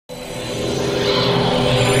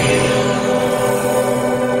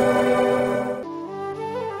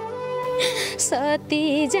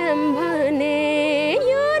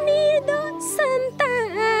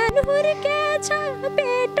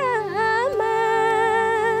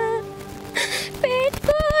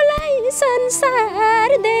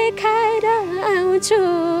संसार देखाएर आउँछु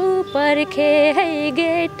पर्खे है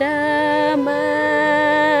गेटमा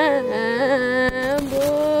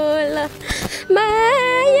बोल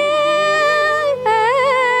माया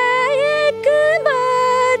एक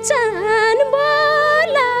वचन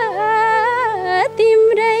बोल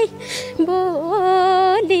तिम्रै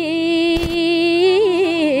बोली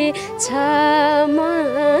छ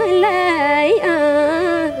मलाई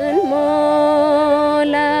अनमोल।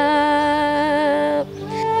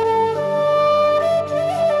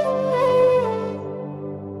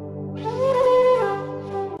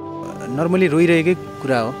 नर्मली रोइरहेकै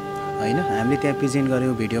कुरा हो हैन, हामीले त्यहाँ प्रेजेन्ट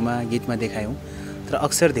गर्यौँ, भिडियोमा गीतमा देखायौँ, तर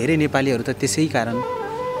अक्सर धेरै नेपालीहरू त त्यसै कारण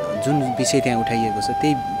जुन विषय त्यहाँ उठाइएको छ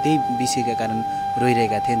त्यही विषयका कारण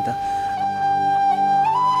रोइरहेका थिए नि त।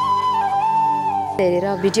 हेरेर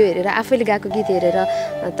भिडियो हेरेर आफैले गाएको गीत हेरेर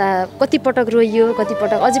त कतिपटक रोइयो,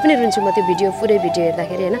 कतिपटक अझै पनि रुन्छु म त्यो भिडियो पुरै भिडियो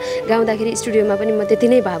हेर्दाखेरि होइन। गाउँदाखेरि स्टुडियोमा पनि म त्यति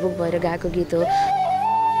नै भावुक भएर गाएको गीत हो।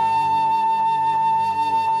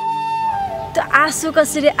 त्यो आँसु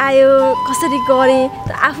कसरी आयो, कसरी गरेँ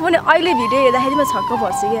आफू पनि अहिले भिडियो हेर्दाखेरि म छक्क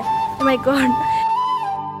पर्छु क्या। ओ माइ गॉड।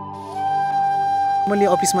 मैले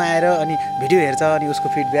अफिसमा आएर अनि भिडियो हेर्छ अनि उसको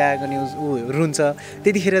फिडब्याक अनि ऊ रुन्छ,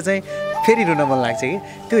 त्यतिखेर चाहिँ फेरि रुन मन लाग्छ कि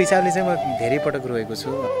त्यो हिसाबले चाहिँ म धेरै पटक रोएको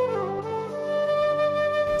छु।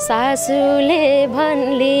 सासूले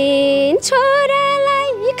भन्लिन्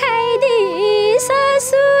छोरालाई खाइदि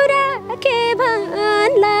ससुरा के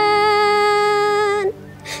भन्लान्,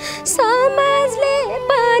 समाजले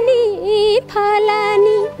पनि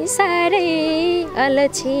फलानी साह्रै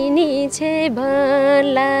अलछिनी छे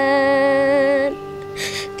भन्लान्,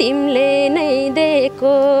 तिमीले नै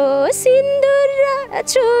दिएको सिन्दुर र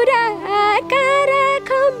चुरा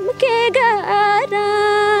राखम के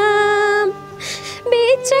गरम,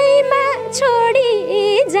 बिचैमा छोडी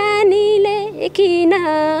जानीले किन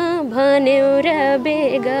भन्यौ र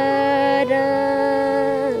बेगरम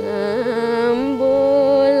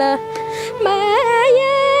बोल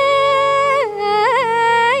माया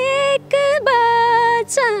एक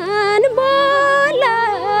वचन बोल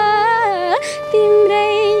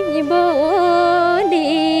तिम्रै बोली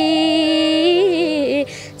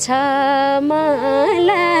छ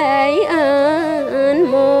मलाई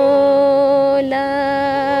अनमोल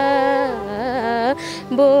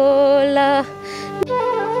बोल।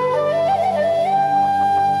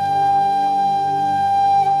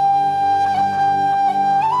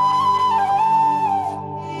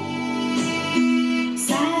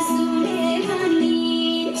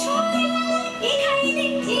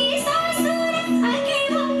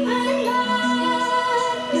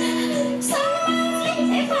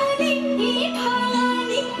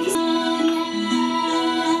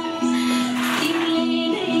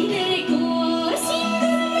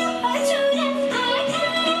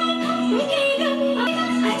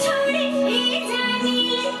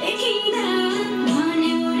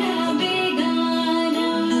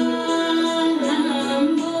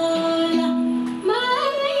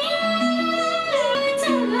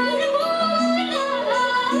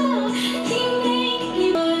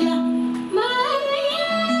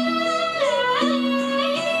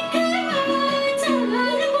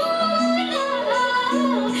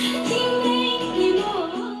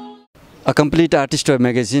 अ कम्प्लिट आर्टिस्ट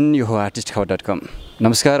म्यागजिन, यो हो artistkhabar.com।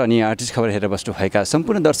 नमस्कार अनि आर्टिस्ट खबर हेरेर बस्नुभएका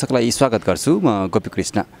सम्पूर्ण दर्शकलाई स्वागत गर्छु। म गोपी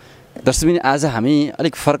कृष्ण। दर्शकबिन आज हामी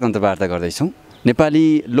अलिक फरक अन्तर्वार्ता गर्दैछौँ।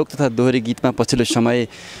 नेपाली लोक तथा दोहोरी गीतमा पछिल्लो समय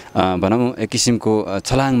भनौँ एक किसिमको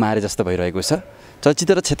छलाङ मारे जस्तो भइरहेको छ।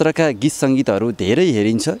 चलचित्र क्षेत्रका गीत सङ्गीतहरू धेरै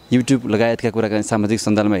हेरिन्छ, युट्युब लगायतका कुराकानी सामाजिक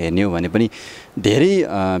सञ्जालमा हेर्ने हो भने पनि धेरै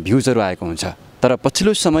भ्युजहरू आएको हुन्छ। तर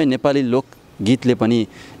पछिल्लो समय नेपाली लोक गीतले पनि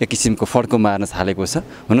एक किसिमको फड्को मार्न थालेको छ।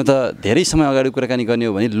 हुन त धेरै समय अगाडि कुराकानी गर्ने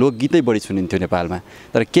हो भने लोकगीतै बढी सुनिन्थ्यो नेपालमा,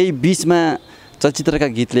 तर केही बिचमा चलचित्रका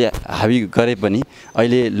गीतले हावी गरे पनि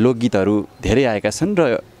अहिले लोकगीतहरू धेरै आएका छन्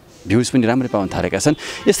र भ्युज पनि राम्रै पाउन थालेका छन्।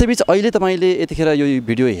 यसैबीच अहिले तपाईँले यतिखेर यो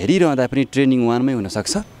भिडियो हेरिरहँदा पनि ट्रेन्डिङ वानमै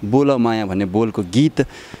हुनसक्छ। बोल माया भन्ने बोलको गीत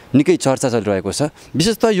निकै चर्चा चलिरहेको छ।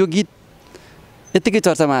 विशेषतः यो गीत यत्तिकै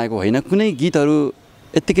चर्चामा आएको होइन, कुनै गीतहरू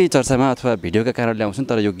यत्तिकै चर्चामा अथवा भिडियोका कारणले आउँछन्,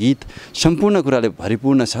 तर यो गीत सम्पूर्ण कुराले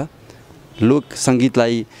भरिपूर्ण छ। लोक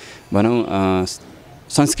सङ्गीतलाई भनौँ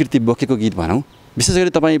संस्कृति बोकेको गीत भनौँ। विशेष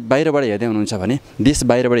गरी तपाईँ बाहिरबाट हेर्दै हुनुहुन्छ भने, देश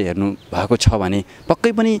बाहिरबाट हेर्नु भएको छ भने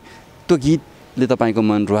पक्कै पनि त्यो गीतले तपाईँको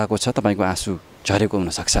मन रुवाएको छ, तपाईँको आँसु झरेको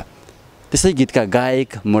हुनसक्छ। त्यसै गीतका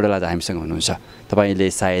गायक मोडल आज हामीसँग हुनुहुन्छ।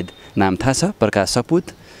 तपाईँले सायद नाम थाहा छ, प्रकाश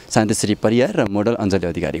सपुत, शान्ति श्री परियार र मोडल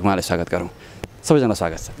अञ्जली अधिकारी। उहाँलाई स्वागत गरौँ। सबैजना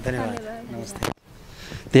स्वागत छ। धन्यवाद। नमस्ते।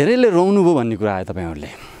 धेरैले रोउनुभयो भन्ने कुरा आयो तपाईँहरूले।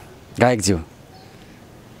 गायकज्यू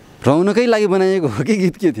रौनकै लागि बनाइएको हो कि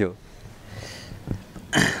गीत के थियो?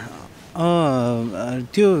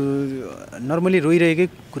 त्यो नर्मली रोइरहेकै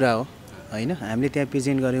कुरा हो होइन। हामीले त्यहाँ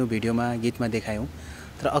प्रेजेन्ट गऱ्यौँ, भिडियोमा गीतमा देखायौँ,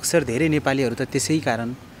 तर अक्सर धेरै नेपालीहरू त त्यसै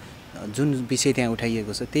कारण जुन विषय त्यहाँ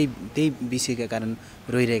उठाइएको छ त्यही विषयका कारण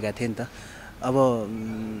रोइरहेका थिए नि त। अब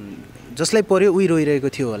जसलाई पर्यो उही रोइरहेको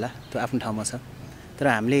थियो होला, त्यो आफ्नो ठाउँमा छ। तर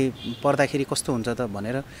हामीले पर्दाखेरि कस्तो हुन्छ त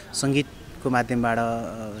भनेर सङ्गीतको माध्यमबाट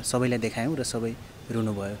सबैलाई देखायौँ र सबै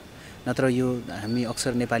रुनुभयो। नत्र यो हामी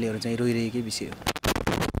अक्सर नेपालीहरू चाहिँ रोइरहेकै विषय हो।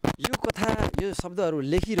 यो कथा, यो शब्दहरू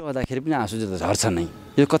लेखिरहँदाखेरि पनि आँसु झर्छ नै।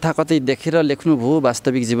 यो कथा कतै देखेर लेख्नुभयो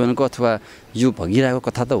वास्तविक जीवनको, अथवा यो भोगिरहेको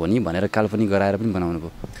कथा त हो नि भनेर काल्पनिक गराएर पनि बनाउनु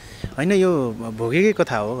भयो? होइन, यो भोगेकै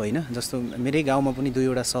कथा हो होइन। जस्तो मेरै गाउँमा पनि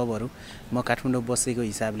 2वटा शवहरू, म काठमाडौँ बसेको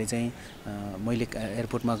हिसाबले चाहिँ मैले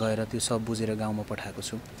एयरपोर्टमा गएर त्यो शव बुझेर गाउँमा पठाएको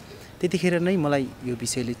छु। त्यतिखेर नै मलाई यो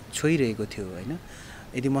विषयले छोइरहेको थियो होइन।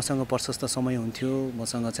 यदि मसँग प्रशस्त समय हुन्थ्यो,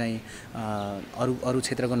 मसँग चाहिँ अरू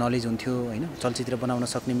क्षेत्रको नलेज हुन्थ्यो होइन, चलचित्र बनाउन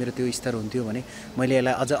सक्ने मेरो त्यो स्तर हुन्थ्यो भने मैले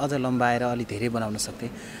यसलाई अझ लम्बाएर अलि धेरै बनाउन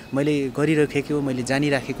सक्थेँ। मैले गरिराखेको, मैले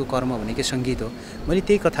जानिराखेको कर्म भनेकै सङ्गीत हो। मैले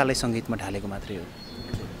त्यही कथालाई सङ्गीतमा ढालेको मात्रै हो।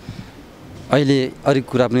 अहिले अरू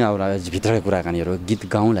कुरा पनि आउँछ, भित्रका कुराकानीहरू,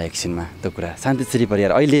 गीत गाउँला एकछिनमा त्यो कुरा। शान्ति श्री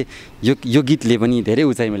परियार अहिले यो गीतले पनि धेरै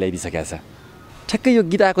उचाइमा ल्याइदिइसकेको छ। ठ्याक्कै यो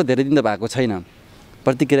गीत आएको धेरै दिन त भएको छैन,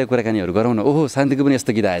 प्रतिक्रिया कुराकानीहरू गरौँ न। ओहो, शान्तिको पनि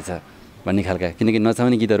यस्तो गीत आएछ भन्ने खालका, किनकि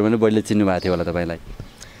नचाउने गीतहरू पनि बढीले चिन्नु भएको थियो होला तपाईँलाई।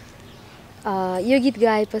 यो गीत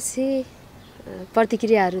गाएपछि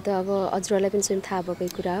प्रतिक्रियाहरू त अब हजुरहरूलाई पनि स्वयं थाहा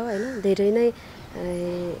भएकै कुरा हो होइन। धेरै नै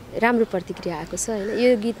राम्रो प्रतिक्रिया आएको छ होइन।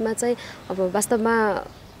 यो गीतमा चाहिँ अब वास्तवमा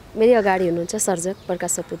मेरै अगाडि हुनुहुन्छ सर्जक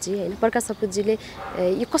प्रकाश सपुतजी होइन। प्रकाश सपुतजीले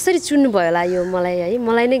यो कसरी चुन्नुभयो होला यो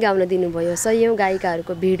मलाई नै गाउन दिनुभयो। सयौँ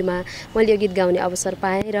गायिकाहरूको भिडमा मैले यो गीत गाउने अवसर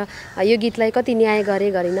पाएँ र यो गीतलाई कति न्याय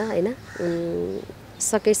गरिनँ होइन।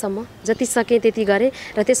 सकेसम्म जति सकेँ त्यति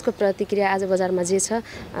गरेँ र त्यसको प्रतिक्रिया आज बजारमा जे छ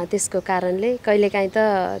त्यसको कारणले कहिलेकाहीँ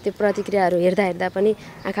त त्यो प्रतिक्रियाहरू हेर्दा पनि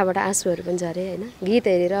आँखाबाट आँसुहरू पनि झरे होइन। गीत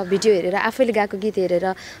हेरेर, भिडियो हेरेर, आफैले गाएको गीत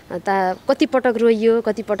हेरेर कतिपटक रोइयो,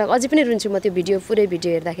 कतिपटक अझै पनि रुन्छु म त्यो पुरै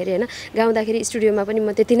भिडियो हेर्दाखेरि होइन। गाउँदाखेरि स्टुडियोमा पनि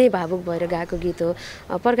म त्यति नै भावुक भएर गाएको गीत हो।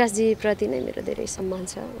 प्रकाशजीप्रति नै मेरो धेरै सम्मान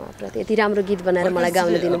छ, उहाँप्रति यति राम्रो गीत बनाएर मलाई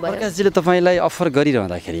गाउन दिनुभयो। प्रकाशजीले तपाईँलाई अफर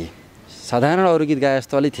गरिरहँदाखेरि साधारण अरू गीत गाए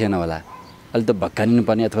जस्तो अलिक थिएन होला, अलि त भक्कानिनु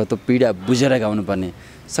पर्ने अथवा त्यो पीडा बुझेर गाउनुपर्ने,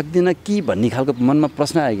 सक्दिनँ कि भन्ने खालको मनमा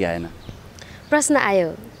प्रश्न आयो कि आएन? प्रश्न आयो।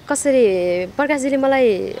 कसरी प्रकाशजीले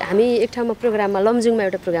मलाई, हामी एक ठाउँमा प्रोग्राममा, लमजुङमा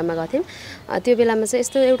एउटा प्रोग्राममा गएको थियौँ। त्यो बेलामा चाहिँ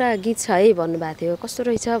यस्तो एउटा गीत छ है भन्नुभएको थियो। कस्तो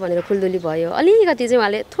रहेछ भनेर खुल्दुली भयो। अलिकति चाहिँ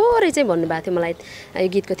उहाँले थोरै चाहिँ भन्नुभएको थियो मलाई, यो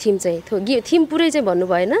गीतको थिम चाहिँ थिम पुरै चाहिँ भन्नु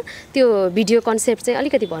भएन, त्यो भिडियो कन्सेप्ट चाहिँ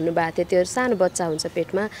अलिकति भन्नुभएको थियो। त्यो सानो बच्चा हुन्छ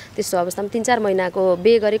पेटमा, त्यस्तो अवस्थामा 3-4 महिनाको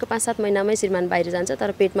बिहे गरेको 5-7 महिनामै श्रीमान बाहिर जान्छ,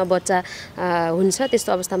 तर पेटमा बच्चा हुन्छ,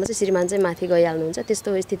 त्यस्तो अवस्थामा चाहिँ श्रीमान चाहिँ माथि गइहाल्नुहुन्छ,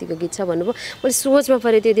 त्यस्तो स्थितिको गीत छ भन्नुभयो। मैले सोचमा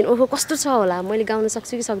परेँ त्यो दिन, ओहो कस्तो छ होला, मैले गाउन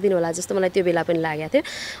सक्छु कि सक्दिनँ होला जस्तो मलाई त्यो बेला पनि लागेको थियो।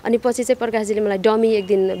 अनि पछि चाहिँ प्रकाशजीले मलाई डमी एक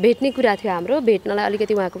दिन भेट्ने कुरा थियो, हाम्रो भेट्नलाई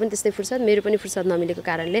अलिकति उहाँको पनि त्यस्तै फुर्सद, मेरो पनि फुर्सद नमिलेको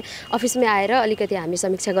कारणले अफिसमै आएर अलिकति हामी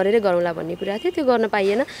समीक्षा गरेरै गरौँला भन्ने कुरा थियो। त्यो गर्न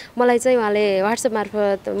पाइएन। मलाई चाहिँ उहाँले व्हाट्सएप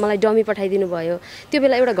मार्फत मलाई डमी पठाइदिनु भयो। त्यो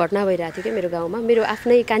बेला एउटा घटना भइरहेको थियो कि मेरो गाउँमा, मेरो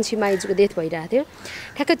आफ्नै कान्छी माइजूको डेथ भइरहेको थियो।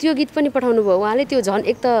 ठ्याक्क त्यो गीत पनि पठाउनु भयो उहाँले। त्यो झन्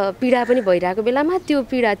एक त पीडा पनि भइरहेको बेलामा त्यो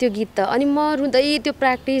पीडा, त्यो गीत त, अनि म रुँदै त्यो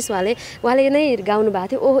प्र्याक्टिस उहाँले नै गाउनु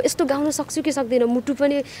भएको थियो। ओहो यस्तो गाउन सक्छु कि सक्दिनँ, मुटु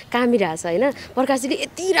पनि कामिरहेछ होइन। प्रकाशजीले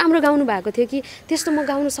यति राम्रो गाउनु भएको थियो कि त्यस्तो म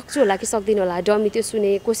गाउन सक्छु होला कि सक्दिनँ होला। डमी त्यो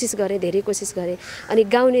सुने, कोसिस गरेँ, धेरै कोसिस गरेँ। अनि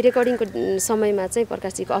गाउने रेकर्डिङको समयमा चाहिँ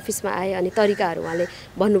प्रकाशजीको अफिसमा आएँ अनि तरिकाहरू उहाँले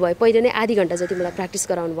भन्नुभयो। पहिले नै आधी घन्टा जति मलाई प्र्याक्टिस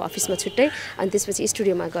गराउनु भयो अफिसमा छुट्टै, अनि त्यसपछि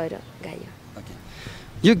स्टुडियोमा गएर गाइयो।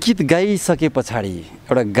 यो गीत गाइसके पछाडि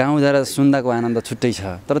एउटा गाउँदा र सुन्दाको आनन्द छुट्टै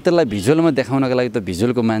छ, तर त्यसलाई भिजुअलमा देखाउनको लागि त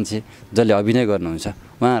भिजुअलको मान्छे जसले अभिनय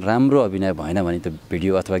गर्नुहुन्छ उहाँ राम्रो अभिनय भएन भने त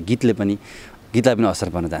भिडियो अथवा गीतलाई पनि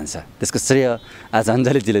असर पर्न जान्छ। त्यसको श्रेय आज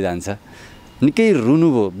अञ्जलीजीले जान्छ। निकै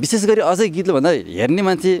रुनुभयो, विशेष गरी अझै गीतले भन्दा हेर्ने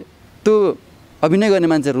मान्छे, त्यो अभिनय गर्ने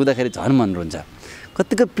मान्छे रुँदाखेरि झन् मन रुन्छ।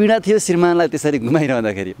 कतिको पीडा थियो श्रीमानलाई त्यसरी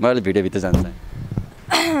घुमाइरहँदाखेरि? मलाई भिडियोभित्र जान्छ।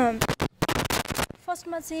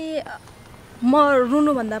 फर्स्टमा चाहिँ म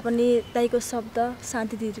रुनुभन्दा पनि दाइको शब्द,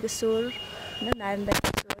 शान्ति दिदीको स्वर होइन, नारायण दाइको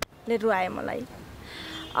स्वरले रुवायो मलाई।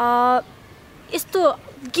 यस्तो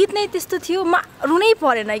गीत नै त्यस्तो थियो, म रुनै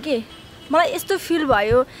परेन कि। मलाई यस्तो फिल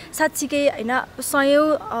भयो साँच्चीकै होइन।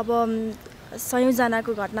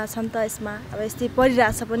 सयौँजनाको घटना छन् त यसमा, अब यस्तै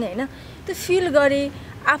परिरहेछ पनि होइन। त्यो फिल गरेँ,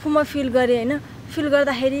 आफूमा फिल गरेँ होइन। फिल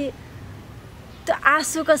गर्दाखेरि त्यो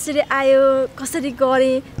आँसु कसरी आयो, कसरी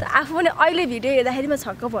गरेँ, त आफू पनि अहिले भिडियो हेर्दाखेरि म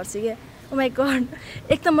छक्क पर्छु क्या। ओ माई गड,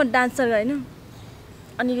 एक त म डान्सर होइन,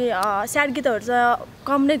 अनि स्याड गीतहरू चाहिँ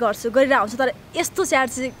कम नै गरिरहेको हुन्छु, तर यस्तो स्याड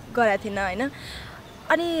चाहिँ गरेको थिइनँ होइन।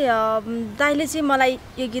 अनि दाइले चाहिँ मलाई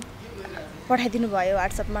यो गीत पठाइदिनु भयो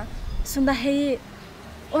व्हाट्सएपमा। सुन्दाखेरि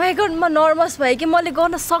ओ माई गॉड म नर्भस भएँ कि मैले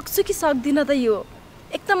गर्न सक्छु कि सक्दिनँ त यो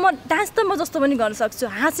एकदम म डान्स त म जस्तो पनि गर्न सक्छु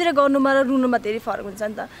हाँसेर गर्नुमा र रुनुमा धेरै फरक हुन्छ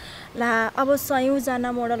नि त ला अब 100जना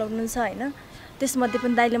मोडल हुनुहुन्छ होइन त्यसमध्ये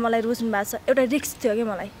पनि दाइले मलाई रोज्नु भएको छ एउटा रिस्क थियो कि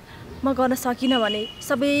मलाई म गर्न सकिनँ भने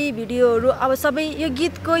सबै भिडियोहरू अब सबै यो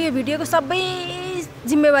गीतको यो भिडियोको सबै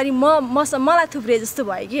जिम्मेवारी मलाई थुप्रे जस्तो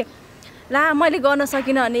भयो कि ला मैले गर्न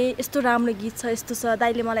सकिनँ भने यस्तो राम्रो गीत छ यस्तो छ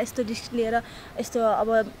दाइले मलाई यस्तो रिस्क लिएर यस्तो अब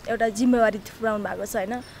एउटा जिम्मेवारी थुप्राउनु भएको छ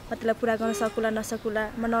होइन म त्यसलाई पुरा गर्न सकुला नसकुला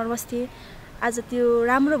म नर्भस थिएँ आज त्यो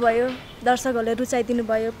राम्रो भयो दर्शकहरूले रुचाइदिनु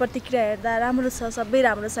भयो प्रतिक्रिया हेर्दा राम्रो छ सबै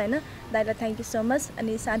राम्रो छ होइन दाइलाई थ्याङ्क यू सो मच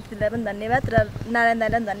अनि शान्तिलाई पनि धन्यवाद र नारायण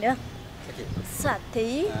दाइलाई पनि धन्यवाद साथै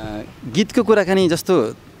गीतको कुराकानी जस्तो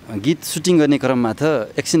गीत सुटिङ गर्ने क्रममा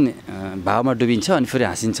त एकछिन भावमा डुबिन्छ अनि फेरि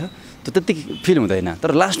हाँसिन्छ त्यो त्यति फिल हुँदैन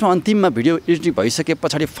तर लास्टमा अन्तिममा भिडियो एडिटिङ भइसके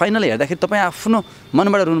पछाडि फाइनल हेर्दाखेरि तपाईँ आफ्नो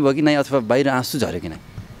मनबाट रुनुभयो कि नै अथवा बाहिर आँसु झऱ्यो कि नै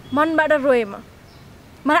मनबाट रोएँ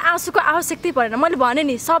मलाई आँसुको आवश्यकतै परेन मैले भने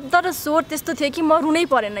नि शब्द र स्वर त्यस्तो थियो कि म रुनै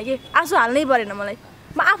परेन कि आँसु हाल्नै परेन मलाई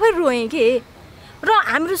म आफै रोएँ कि र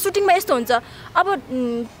हाम्रो सुटिङमा यस्तो हुन्छ अब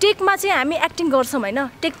टेकमा चाहिँ हामी एक्टिङ गर्छौँ होइन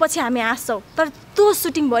टेकपछि हामी हाँस्छौँ तर त्यो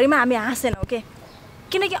सुटिङभरिमा हामी हाँसेनौँ के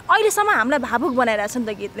किनकि अहिलेसम्म हामीलाई भावुक बनाइरहेछ नि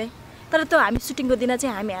त गीतले तर त्यो हामी सुटिङको दिन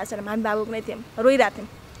चाहिँ हामी हाँसेनौँ हामी भावुक नै थियौँ रोइरहेको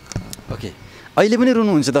थियौँ ओके अहिले पनि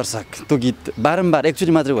रुनुहुन्छ दर्शक त्यो गीत बारम्बार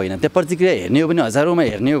एकचोटि मात्रै होइन त्यो प्रतिक्रिया हेर्ने हो भने हजारौँमा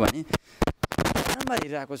हेर्ने हो भने बारम्बार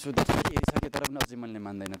हेरिरहेको छु हेरिसके तर पनि अझै मनले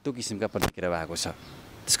मान्दैन त्यो किसिमका प्रतिक्रिया भएको छ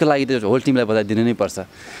त्यसको लागि त होल टिमलाई बधाई दिनु नै पर्छ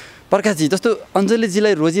प्रकाशजी जस्तो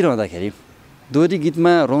अञ्जलीजीलाई रोजिरहँदाखेरि दोहोरी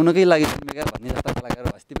गीतमा रौनकै लागि जन्मेका भन्ने जस्ता कलाकार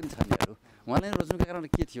अस्ति पनि छन् यिनीहरू उहाँलाई रोज्नुको कारण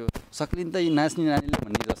के थियो सक्लिन त नाच्ने नानीले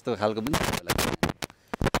भन्ने जस्तो खालको पनि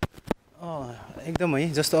एकदम है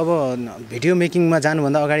जस्तो अब भिडियो मेकिङमा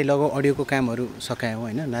जानुभन्दा अगाडि अडियोको कामहरू सकायौँ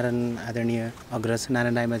होइन नारायण आदरणीय अग्रज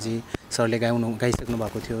नारायण रायमाझी सरले गाइसक्नु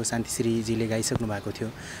भएको थियो शान्ति श्रीजीले गाइसक्नु भएको थियो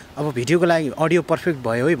अब भिडियोको लागि अडियो पर्फेक्ट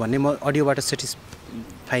भयो है भन्ने म अडियोबाट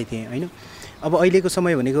सेटिस्फाई थिएँ होइन अब अहिलेको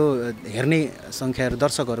समय भनेको हेर्ने सङ्ख्या र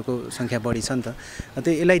दर्शकहरूको सङ्ख्या बढी छ नि त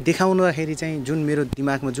त्यो यसलाई देखाउँदाखेरि चाहिँ जुन मेरो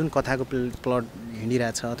दिमागमा जुन कथाको प्लट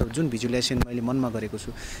हिँडिरहेछ अथवा जुन भिजुअलाइजेसन मैले मनमा गरेको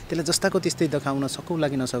छु त्यसलाई जस्ताको त्यस्तै देखाउन सकौँला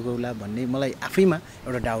कि नसकौँला भन्ने मलाई आफैमा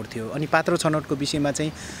एउटा डाउट थियो अनि पात्र छनौटको विषयमा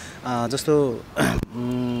चाहिँ जस्तो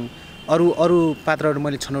अरू पात्रहरू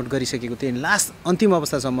मैले छनौट गरिसकेको थिएँ लास्ट अन्तिम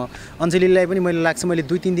अवस्थासम्म अञ्जलीलाई पनि मैले लाग्छ मैले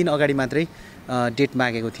 2-3 दिन अगाडि मात्रै डेट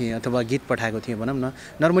मागेको थिएँ अथवा गीत पठाएको थिएँ भनौँ न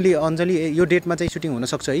नर्मली अञ्जली यो डेटमा चाहिँ सुटिङ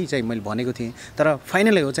हुनसक्छ है चाहिँ मैले भनेको थिएँ तर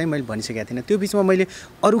फाइनलै हो चाहिँ मैले भनिसकेको थिइनँ त्यो बिचमा मैले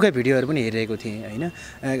अरूका भिडियोहरू पनि हेरिरहेको थिएँ होइन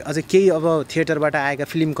अझै केही अब थिएटरबाट आएका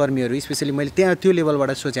फिल्मकर्मीहरू स्पेसली मैले त्यहाँ त्यो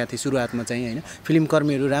लेभलबाट सोचेको थिएँ सुरुवातमा चाहिँ होइन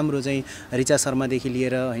फिल्मकर्मीहरू राम्रो चाहिँ रिचा शर्मादेखि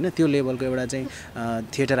लिएर होइन त्यो लेभलको एउटा चाहिँ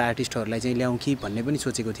थिएटर आर्टिस्टहरूलाई चाहिँ ल्याउँ कि भन्ने पनि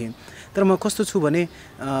सोचेको थिएँ तर म कस्तो छु भने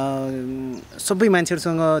सबै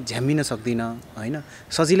मान्छेहरूसँग झ्याम्मिन सक्दिनँ होइन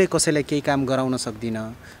सजिलै कसैलाई केही काम गराउन सक्दिनँ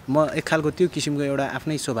म एक खालको त्यो किसिमको एउटा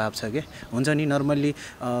आफ्नै स्वभाव छ क्या हुन्छ नि नर्मल्ली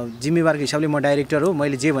जिम्मेवारको हिसाबले म डाइरेक्टर हो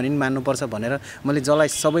मैले जे भने पनि मान्नुपर्छ भनेर मैले जसलाई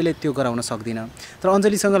सबैले त्यो गराउन सक्दिनँ तर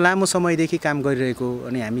अञ्जलीसँग लामो समयदेखि काम गरिरहेको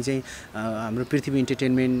अनि हामी चाहिँ हाम्रो पृथ्वी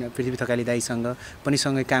इन्टरटेनमेन्ट पृथ्वी थकाली दाईसँग पनि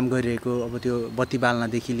सँगै काम गरिरहेको अब त्यो बत्ती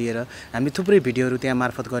बाल्नदेखि लिएर हामीले थुप्रै भिडियोहरू त्यहाँ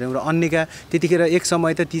मार्फत गऱ्यौँ र अन्यका त्यतिखेर एक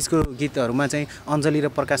समय त तीजको गीतहरूमा चाहिँ अञ्जली र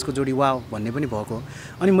प्रकाशको जोडी वाव भन्ने पनि भएको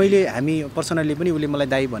अनि हामी पर्सनल्ली पनि उसले मलाई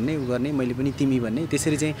दाई भन्ने उ गर्ने मैले पनि तिमी भन्ने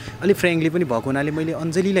त्यसरी चाहिँ अलिक फ्रेङ्कली पनि भएको हुनाले मैले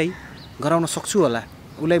अञ्जलीलाई गराउन सक्छु होला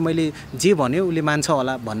उसलाई मैले जे भन्यो उसले मान्छ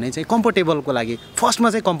होला भन्ने चाहिँ कम्फर्टेबलको लागि फर्स्टमा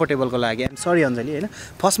चाहिँ कम्फर्टेबलको लागि आइम सरी अञ्जली होइन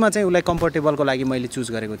फर्स्टमा चाहिँ उसलाई कम्फर्टेबलको लागि मैले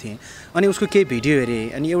चुज गरेको थिएँ अनि उसको केही भिडियो हेरेँ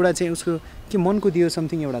अनि एउटा चाहिँ उसको के मनको दियो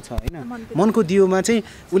समथिङ एउटा छ होइन मनको दियोमा चाहिँ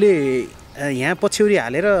उसले यहाँ पछ्यौरी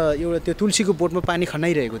हालेर एउटा त्यो तुलसीको बोटमा पानी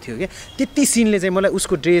खनाइरहेको थियो क्या त्यति सिनले चाहिँ मलाई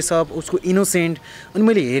उसको ड्रेसअप उसको इनोसेन्ट अनि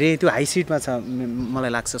मैले हेरेँ त्यो हाई सिटमा छ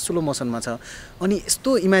मलाई लाग्छ स्लो मोसनमा छ अनि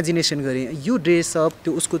यस्तो इमेजिनेसन गरेँ यो ड्रेसअप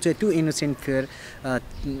त्यो उसको चाहिँ त्यो इनोसेन्ट फेयर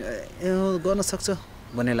गर्न सक्छ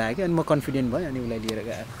भन्ने लाग्यो कि अनि म कन्फिडेन्ट भएँ अनि उसलाई लिएर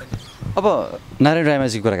गएँ अब नारायण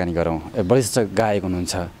रायमाझीको कुराकानी गरौँ वरिष्ठ गायक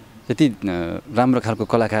हुनुहुन्छ त्यति राम्रो खालको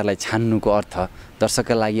कलाकारलाई छान्नुको अर्थ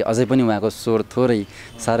दर्शकका लागि अझै पनि उहाँको स्वर थोरै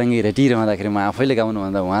सारङ्गी रेटिरहँदाखेरि म आफैले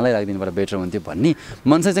गाउनुभन्दा उहाँलाई राखिदिनुबाट बेटर हुन्थ्यो भन्ने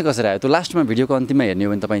मनसाय चाहिँ कसरी आयो त्यो लास्टमा भिडियोको अन्तिममा हेर्ने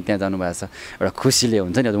हो भने तपाईँ त्यहाँ जानुभएको छ एउटा खुसीले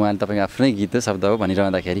हुन्छ नि उहाँले तपाईँको आफ्नै गीत शब्द हो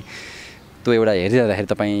भनिरहँदाखेरि त्यो एउटा हेरिरहँदाखेरि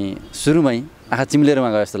तपाईँ सुरुमै आँखा चिम्लेर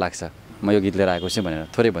उहाँ गयो जस्तो लाग्छ म यो गीत लिएर आएको छु भनेर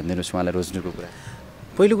थोरै भनिदिनुहोस् उहाँलाई रोज्नुको कुरा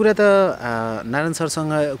पहिलो कुरा त नारायण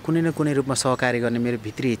सरसँग कुनै न कुनै रूपमा सहकार्य गर्ने मेरो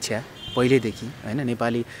भित्री इच्छा पहिल्यैदेखि होइन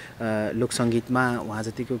नेपाली लोकसङ्गीतमा उहाँ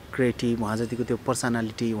जतिको क्रिएटिभ, उहाँ जतिको त्यो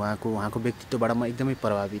पर्सनालिटी, उहाँको व्यक्तित्वबाट म एकदमै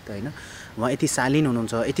प्रभावित होइन। उहाँ यति शालीन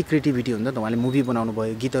हुनुहुन्छ, यति क्रिएटिभिटी हुन्छ नि त। उहाँले मुभी बनाउनु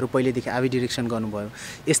भयो, गीतहरू पहिल्यैदेखि आफै डिरेक्सन गर्नुभयो,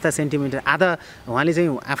 यस्ता सेन्टिमेन्ट आधा उहाँले चाहिँ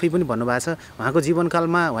आफै पनि भन्नुभएको छ उहाँको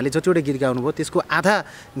जीवनकालमा उहाँले जतिवटा गीत गाउनुभयो त्यसको आधा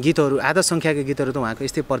गीतहरू, आधा सङ्ख्याका गीतहरू त उहाँको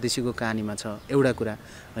यस्तै परदेशीको कहानीमा छ। एउटा कुरा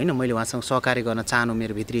होइन, मैले उहाँसँग सहकार्य गर्न चाहनु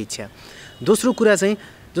मेरो भित्री इच्छा। दोस्रो कुरा चाहिँ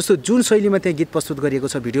जस्तो जुन शैलीमा त्यहाँ गीत प्रस्तुत गरिएको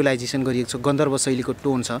छ, भिडियोलाइजेसन गरिएको छ, गन्धर्व शैलीको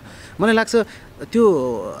टोन छ, मलाई लाग्छ त्यो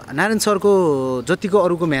नारायण सरको जतिको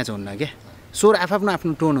अरूको म्याच हुन्न क्या। स्वर आफ्नो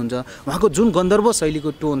आफ्नो टोन हुन्छ, उहाँको जुन गन्धर्व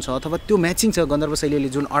शैलीको टोन छ अथवा त्यो म्याचिङ छ, गन्धर्व शैलीले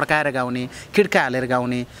जुन अड्काएर गाउने, खिड्का हालेर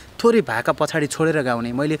गाउने, थोरै भाका पछाडि छोडेर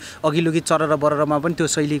गाउने। मैले अघिल्लो गीत चरर बररमा पनि त्यो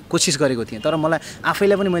शैली कोसिस गरेको थिएँ, तर मलाई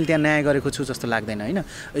आफैलाई पनि मैले त्यहाँ न्याय गरेको छु जस्तो लाग्दैन होइन।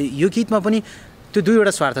 यो गीतमा पनि त्यो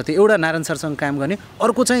दुईवटा स्वार्थ थियो, एउटा नारायण सरसँग काम गर्ने,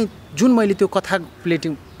 अर्को चाहिँ जुन मैले त्यो कथा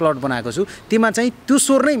प्लट बनाएको छु त्यसमा चाहिँ त्यो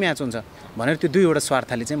स्वर नै म्याच हुन्छ भनेर त्यो दुईवटा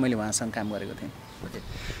स्वार्थले चाहिँ मैले उहाँसँग काम गरेको थिएँ।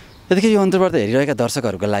 त्यतिखेर यो अन्तर्वार्ता हेरिरहेका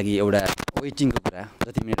दर्शकहरूको लागि एउटा वेटिङको कुरा,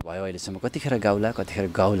 जति मिनट भयो अहिलेसम्म, कतिखेर गाउला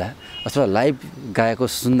कतिखेर गाउला अथवा लाइभ गाएको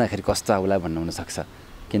सुन्दाखेरि कस्तो आउला भन्नु हुनसक्छ।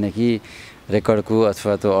 किनकि रेकर्डको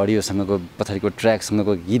अथवा त्यो अडियोसँगको पछाडिको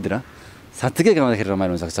ट्र्याकसँगको गीत र साँच्चीकै गाउँदाखेरि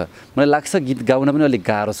रमाइलो हुनसक्छ। मलाई लाग्छ गीत गाउन पनि अलिक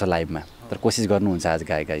गाह्रो छ लाइभमा, तर कोसिस गर्नुहुन्छ आज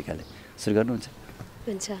गायिकाले, सुरु गर्नुहुन्छ?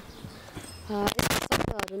 हुन्छ,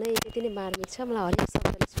 शब्दहरू नै त्यति नै मार्मिक छ, मलाई हरेक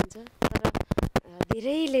शब्दले सुन्छ। तर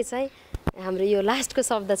धेरैले चाहिँ हाम्रो यो लास्टको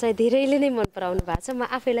शब्द चाहिँ धेरैले नै मन पराउनु भएको छ। म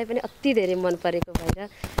आफैलाई पनि अति धेरै मन परेको भएर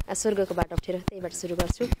स्वर्गको बाटो अप्ठ्यारो त्यहीबाट सुरु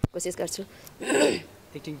गर्छु, कोसिस गर्छु।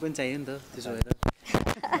 एक्टिङ पनि चाहियो नि त त्यसो भएर।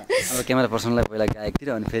 अब क्यामेरा पर्सनलाई पहिला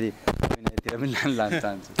गायकतिर अनि फेरि तिर पनि लान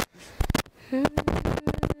चाहन्छु।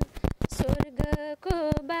 स्वर्गको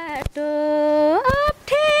बाटो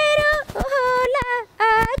अप्ठ्यारो होला,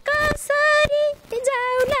 कसरी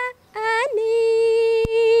जाउला नि,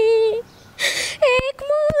 एक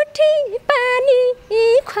मुठी पानी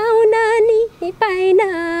खुवाउन नि पाइन,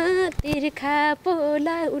 तिर्खा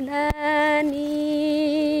पोलाउला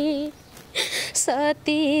नि,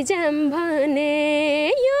 सती जाम भने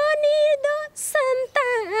यो निर्दोष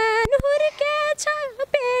सन्तान हुर्क्याछ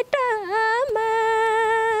पेटमा,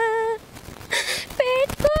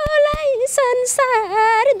 पेटकोलाई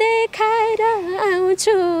संसार देखाएर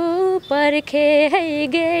आउँछु पर्खे है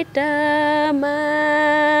गेटमा,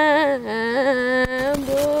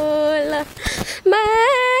 बोल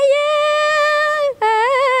माया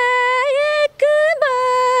एक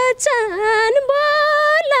वचन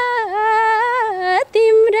बोल,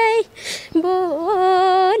 तिम्रै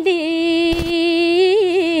बोली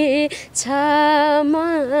छ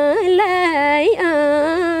मलाई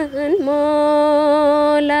अनमोल,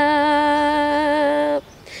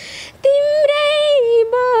 तिम्रै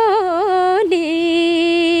बोली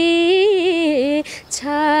छ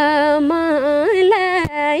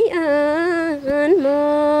मलाई अनमोल।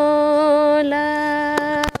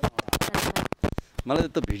 मलाई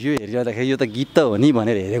त भिडियो हेरिरहँदाखेरि यो त गीत त हो नि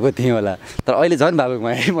भनेर हेरेको थिएँ होला, तर अहिले झन् भावुक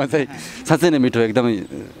भएँ म चाहिँ। साँच्चै नै मिठो, एकदमै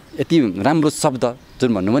यति राम्रो शब्द जुन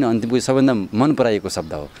भन्नु पनि अन्तिमको सबैभन्दा मन पराएको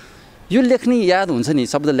शब्द हो। यो लेख्ने याद हुन्छ नि,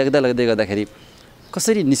 शब्द लेख्दै गर्दाखेरि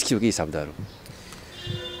कसरी निस्कियो कि शब्दहरू?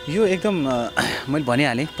 यो एकदम मैले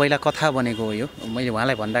भनिहालेँ, पहिला कथा बनेको हो यो। मैले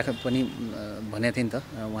उहाँलाई भन्दा पनि भनेको थिएँ नि त,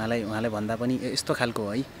 उहाँलाई भन्दा पनि यस्तो खालको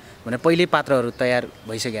है भनेर पहिल्यै पात्रहरू तयार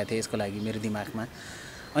भइसकेका थिए यसको लागि मेरो दिमागमा।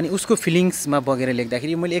 अनि उसको फिलिङ्समा बगेर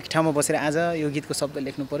लेख्दाखेरि मैले एक ठाउँमा बसेर आज यो गीतको शब्द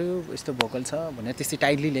लेख्नु पऱ्यो, यस्तो भोकल छ भनेर त्यस्तै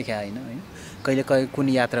टाइटली लेखे होइन। कहिले कुन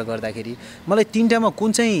यात्रा गर्दाखेरि मलाई तिनवटामा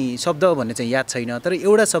कुन चाहिँ शब्द भन्ने चाहिँ याद छैन, तर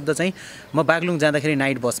एउटा शब्द चाहिँ म बागलुङ जाँदाखेरि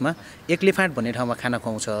नाइट बसमा एक्लेफाँट भन्ने ठाउँमा खाना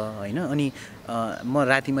खुवाउँछ होइन, अनि म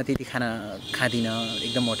रातिमा त्यति खाना खाँदिनँ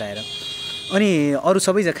एकदम मोटाएर, अनि अरू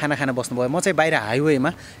सबैजना खाना बस्नुभयो, म चाहिँ बाहिर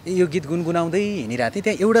हाइवेमा यो गीत गुनगुनाउँदै हिँडिरहेको थिएँ।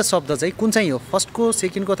 त्यहाँ एउटा शब्द चाहिँ कुन चाहिँ हो, फर्स्टको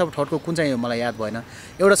सेकेन्डको अथवा थर्डको कुन चाहिँ हो मलाई याद भएन,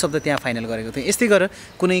 एउटा शब्द त्यहाँ फाइनल गरेको थिएँ। यस्तै गरेर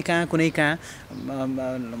कुनै कहाँ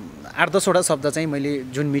 8-10वटा शब्द चाहिँ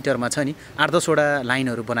मैले जुन मिटरमा छ नि 8-10वटा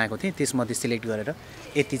लाइनहरू बनाएको थिएँ, त्यसमध्ये सिलेक्ट गरेर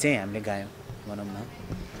यति चाहिँ हामीले गायौँ भनौँ न।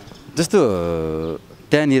 जस्तो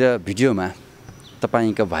त्यहाँनिर भिडियोमा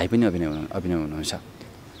तपाईँका भाइ पनि अभिनय हुनुहुन्छ,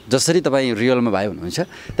 जसरी तपाईँ रियलमा भाइ हुनुहुन्छ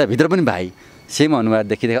त्यहाँभित्र पनि भाइ सेम अनुहार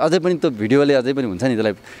देखिँदै अझै पनि त्यो भिडियोले अझै पनि हुन्छ नि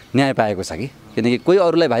त्यसलाई न्याय पाएको छ कि, किनकि कोही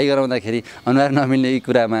अरूलाई भाइ गराउँदाखेरि अनुहार नमिल्ने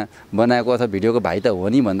कुरामा बनाएको अथवा भिडियोको भाइ त हो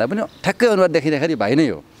नि भन्दा पनि ठ्याक्कै अनुहार देखिँदाखेरि भाइ नै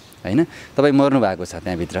हो होइन। तपाईँ मर्नु भएको छ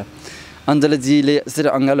त्यहाँभित्र। अञ्जलीजीले यसरी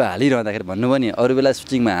अँगालो हालिरहँदाखेरि भन्नुभयो नि अरू बेला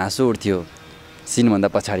सुटिङमा हाँसो उठ्थ्यो सिनभन्दा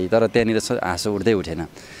पछाडि, तर त्यहाँनिर हाँसो उठ्दै उठेन।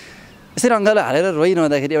 यसरी अँगालो हालेर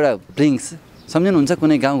रोइरहँदाखेरि एउटा फ्लिङ्स सम्झिनुहुन्छ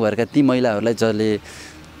कुनै गाउँघरका ती महिलाहरूलाई जसले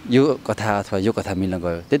यो कथा अथवा यो कथा मिल्न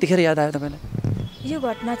गयो, त्यतिखेर याद आयो तपाईँलाई? यो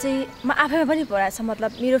घटना चाहिँ म आफैमा पनि परेछ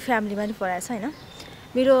मतलब मेरो फ्यामिलीमा पनि परेछ हैन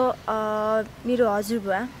मेरो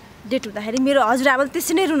हजुरबुवा डेट हुँदाखेरि मेरो हजुरआमाले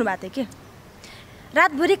त्यसै नै रुनु भएको थियो के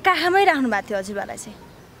रातभरि काखमै राख्नु भएको थियो हजुरबालाई चाहिँ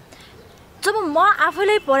जब म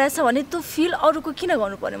आफैलाई परेछ भने त्यो फिल अरूको किन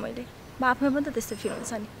गर्नु पर्यो मैले म आफैमा पनि त त्यस्तो फिल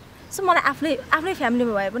हुन्छ नि सो मलाई आफ्नै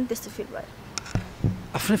फ्यामिलीमा भए पनि त्यस्तो फिल भयो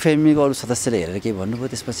आफ्नै फ्यामिलीको अरू सदस्यले हेरेर के भन्नुभयो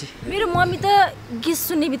त्यसपछि मेरो मम्मी त गीत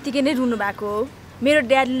सुन्ने बित्तिकै नै रुनु भएको हो मेरो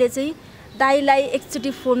ड्याडीले चाहिँ दाइलाई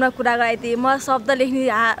एकचोटि फोनमा कुरा गराइदिए म शब्द लेख्ने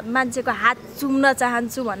मान्छेको हात चुम्न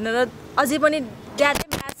चाहन्छु भनेर अझै पनि ड्याडले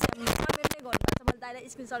कमेन्ट नै गर्नुभएको छ मैले दाइलाई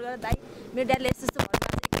स्क्रिनसट गरेर दाइ मेरो ड्याडीले यस्तो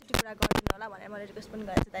भन्नुभएको छ एकचोटि कुरा गरिदिनु होला भनेर मैले रिक्वेस्ट पनि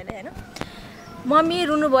गरेको छु दाइलाई होइन मम्मी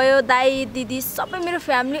रुनुभयो दाइ दिदी सबै मेरो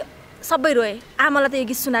फ्यामिली सबै रोए आमालाई त यो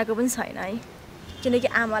गीत सुनाएको पनि छैन है किनकि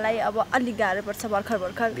आमालाई अब अलिक गाह्रो पर्छ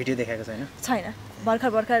भर्खर भिडियो देखाएको छैन भर्खर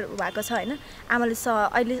भएको छ होइन आमाले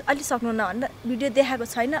अहिले अलि सक्नुहुन्न भनेर भिडियो देखाएको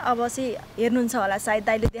छैन अब चाहिँ हेर्नुहुन्छ होला सायद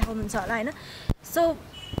दाइले देखाउनुहुन्छ होला होइन सो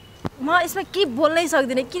म यसमा के बोल्नै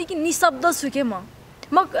सक्दिनँ किनकि निशब्द छु के म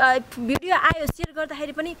भिडियो आयो सेयर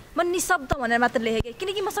गर्दाखेरि पनि म निशब्द भनेर मात्र लेखेँ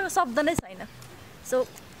किनकि मसँग शब्द नै छैन सो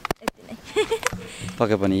यति नै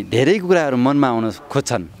पक्कै पनि धेरै कुराहरू मनमा आउन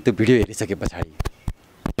खोज्छन् त्यो भिडियो हेरिसके पछाडि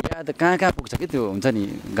याद कहाँ पुग्छ कि त्यो हुन्छ नि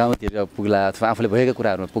गाउँतिर पुग्ला अथवा आफूले भएका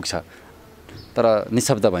कुराहरूमा पुग्छ तर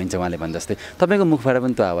निशब्द भइन्छ उहाँले भने जस्तै तपाईँको मुखबाट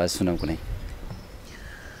पनि त्यो आवाज सुनौँ कुनै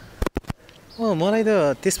मलाई त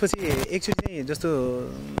त्यसपछि एकचोटि चाहिँ जस्तो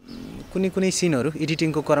कुनै सिनहरू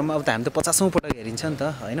एडिटिङको क्रममा अब त हामी त 50औं पटक हेरिन्छ नि त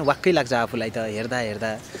होइन वाक्कै लाग्छ आफूलाई त हेर्दा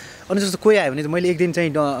अनि जस्तो कोही आयो भने मैले एक दिन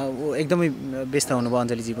चाहिँ एकदमै व्यस्त हुनुभयो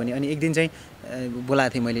अञ्जलीजी पनि अनि एक दिन चाहिँ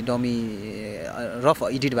बोलाएको थिएँ मैले डमी रफ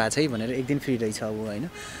एडिट भएको छ भनेर एक दिन फ्री रहेछ अब होइन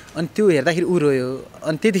अनि त्यो हेर्दाखेरि ऊ रोयो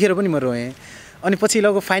अनि त्यतिखेर पनि म रोएँ अनि पछि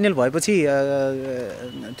लगभग फाइनल भएपछि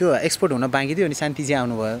त्यो एक्सपोर्ट हुन बाँकी थियो अनि शान्तिजी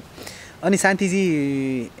आउनुभयो अनि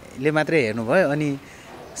शान्तिजीले मात्रै हेर्नुभयो अनि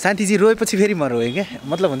शान्तिजी रोएपछि फेरि म रोएँ क्या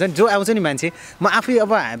मतलब हुन्छ नि जो आउँछ नि मान्छे म आफै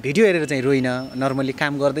अब भिडियो हेरेर चाहिँ रोइनँ नर्मली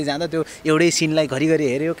काम गर्दै जाँदा त्यो एउटै सिनलाई घरिघरि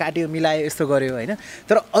हेऱ्यो काट्यो मिलायो यस्तो गर्यो होइन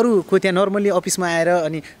तर अरूको त्यहाँ नर्मली अफिसमा आएर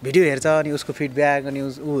अनि भिडियो हेर्छ अनि उसको फिडब्याक अनि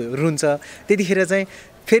ऊ रुन्छ त्यतिखेर चाहिँ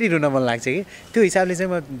फेरि रुन मन लाग्छ कि त्यो हिसाबले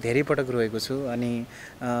चाहिँ म धेरै पटक रोएको छु अनि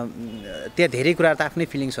त्यहाँ धेरै कुरा त आफ्नै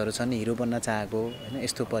फिलिङ्सहरू छन् हिरो बन्न चाहेको होइन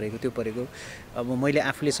यस्तो परेको त्यो परेको अब मैले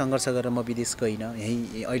आफूले सङ्घर्ष गरेर म विदेश गइनँ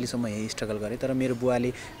यहीँ अहिलेसम्म यहीँ स्ट्रगल गरेँ तर मेरो बुवाले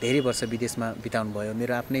धेरै वर्ष विदेशमा बिताउनु भयो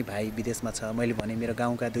मेरो आफ्नै भाइ विदेशमा छ मैले भने मेरो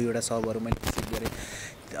गाउँका 2वटा सबहरू मैले विकसित गरेँ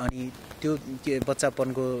अनि त्यो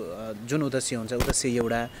बच्चापनको जुन उद्देश्य हुन्छ उद्देश्य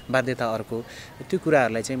एउटा बाध्यता अर्को त्यो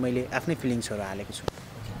कुराहरूलाई चाहिँ मैले आफ्नै फिलिङ्सहरू हालेको छु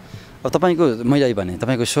अब तपाईँको मैले भने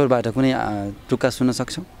तपाईँको स्वरबाट कुनै टुक्का सुन्न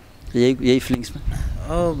सक्छौँ यही फिलिङ्समा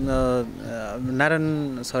नारायण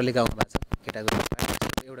सरले गाउनु भएको छ केटाको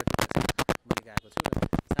एउटा मैले गाएको छु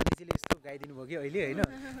शान्तिजीले यस्तो गाइदिनु भयो कि अहिले होइन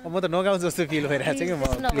म त नगाउँ जस्तो फिल भइरहेको छ कि म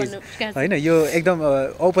प्लिज होइन यो एकदम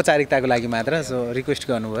औपचारिकताको लागि मात्र सो रिक्वेस्ट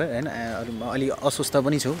गर्नुभयो होइन अलि अस्वस्थ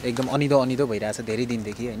पनि छु एकदम अनिदो भइरहेछ धेरै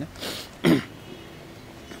दिनदेखि होइन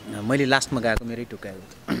मैले लास्टमा गाएको मेरै टुक्का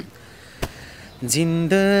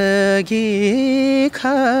जिन्दगी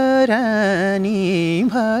खरानी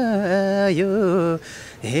भयो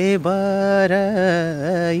हे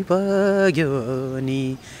बराई बग्यो नि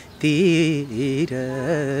तिर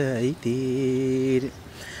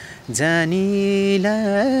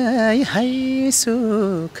जानीलाई है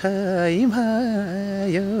सुखै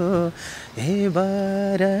भयो हे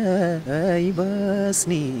बराई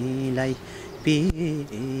बस्नीलाई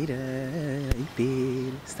पिर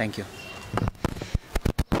थ्याङ्क यू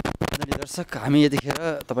दर्शक हामी यतिखेर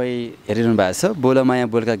तपाईँ हेरिरहनु भएको छ बोला माया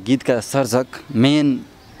बोलका गीतका सर्जक मेन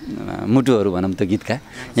मुटुहरू भनौँ त गीतका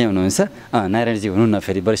यहाँ हुनुहुन्छ नारायणजी हुनुहुन्न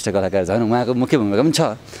फेरि वरिष्ठ कलाकार झन् उहाँको मुख्य भूमिका पनि छ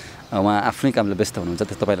उहाँ आफ्नै कामले व्यस्त हुनुहुन्छ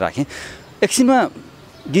त्यो तपाईँले राखेँ एकछिनमा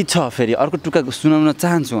गीत छ फेरि अर्को टुक्का सुनाउन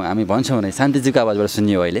चाहन्छौँ हामी भन्छौँ भने शान्तिजीको आवाजबाट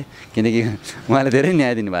सुनियो अहिले किनकि उहाँले धेरै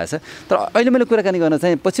न्याय दिनुभएको छ तर अहिले मैले कुराकानी गर्न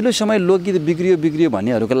चाहेँ पछिल्लो समय लोकगीत बिग्रियो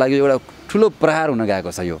भन्नेहरूको लागि एउटा ठुलो प्रहार हुन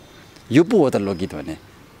गएको छ यो पो हो त लोकगीत भने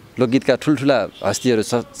लोकगीतका ठुल्ठुला हस्तीहरू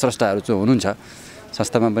स्रष्टाहरू जो हुनुहुन्छ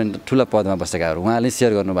संस्थामा पनि ठुला पदमा बसेकाहरू उहाँले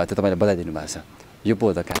सेयर गर्नुभएको थियो तपाईँले बताइदिनु भएको छ यो पो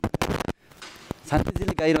हो त कहाँ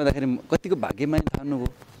शान्तिजीले गाइरहँदाखेरि कतिको भाग्यमानी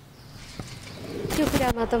ठान्नुभयो त्यो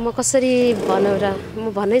कुरामा त म कसरी भनौँ र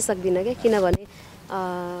म भन्नै सक्दिनँ क्या किनभने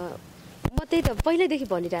म त्यही त पहिल्यैदेखि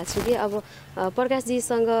भनिरहेको छु कि अब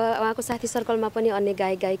प्रकाशजीसँग उहाँको साथी सर्कलमा पनि अन्य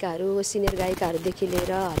गायक गायिकाहरू सिनियर गायिकाहरूदेखि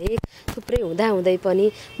लिएर हरेक थुप्रै हुँदाहुँदै पनि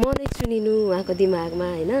म नै चुनिनु उहाँको दिमागमा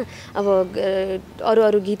होइन। अब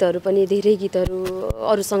अरू गीतहरू पनि धेरै गीतहरू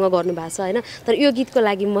अरूसँग गर्नुभएको छ होइन, तर यो गीतको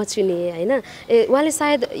लागि म चुनेँ होइन। उहाँले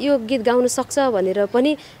सायद यो गीत गाउनु सक्छ भनेर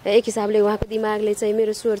पनि एक हिसाबले उहाँको दिमागले चाहिँ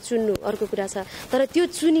मेरो स्वर चुन्नु अर्को कुरा छ, तर त्यो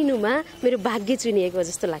चुनिनुमा मेरो भाग्य चुनिएको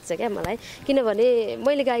जस्तो लाग्छ क्या मलाई। किनभने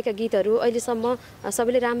मैले गाएका गीतहरू अहिलेसम्म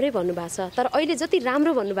सबैले राम्रै भन्नुभएको छ, तर अहिले जति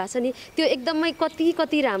राम्रो भन्नुभएको छ नि त्यो एकदमै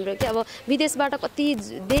कति राम्रो क्या। अब विदेशबाट कति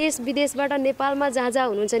देश विदेशबाट नेपालमा जहाँ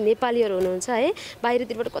हुनुहुन्छ नेपालीहरू हुनुहुन्छ है,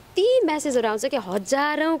 बाहिरतिरबाट कति म्यासेजहरू आउँछ कि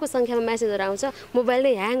हजारौँको सङ्ख्यामा म्यासेजहरू आउँछ। मोबाइल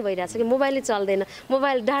नै ह्याङ भइरहेछ कि मोबाइलै चल्दैन,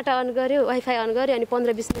 मोबाइल डाटा अन गर्यो वाइफाई अन गर्यो अनि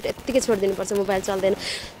 15-20 मिनट यत्तिकै छोडिदिनुपर्छ, मोबाइल चल्दैन।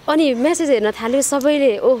 अनि म्यासेज हेर्न थाल्यो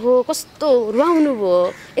सबैले, ओहो कस्तो रुवाउनु भयो,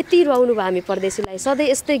 यति रुवाउनु भयो हामी परदेशीलाई, सधैँ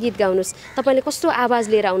यस्तै गीत गाउनुहोस्, तपाईँले कस्तो आवाज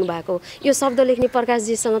लिएर आउनु भएको, यो शब्द लेख्ने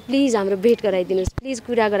प्रकाशजीसँग प्लिज हाम्रो भेट गराइदिनुहोस्, प्लिज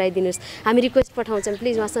कुरा गराइदिनुहोस्, हामी रिक्वेस्ट पठाउँछौँ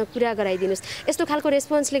प्लिज उहाँसँग कुरा गराइदिनुहोस्। यस्तो खालको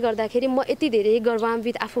रेस्पोन्सले गर्दाखेरि म यति धेरै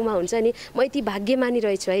गर्वान्वित आफूमा हुन्छ नि, म यति भाग्यमानी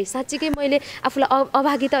रहेछु है। साँच्चीकै मैले आफूलाई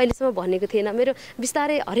अभागी त अहिलेसम्म भनेको थिएन, मेरो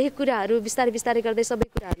बिस्तारै हरेक कुराहरू बिस्तारै गर्दै सबै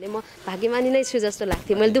कुराहरूले म भाग्यमानी नै छु जस्तो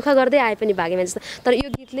लाग्थ्यो। मैले दुःख गर्दै आए पनि भाग्यमानी जस्तो, तर यो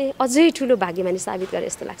गीतले अझै ठुलो भाग्यमानी साबित गरे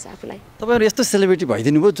जस्तो लाग्छ आफूलाई। तपाईँहरू यस्तो सेलिब्रिटी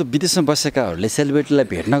भइदिनु भयो जो विदेशमा बसेकाहरूले सेलिब्रिटीलाई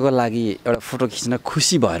भेट्नको लागि एउटा फोटो खिच्न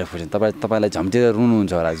खुसी भएर खोज्छन्, तपाईँलाई झम्टेर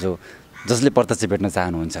रुनुहुन्छ होला, जसले प्रत्यक्ष भेट्न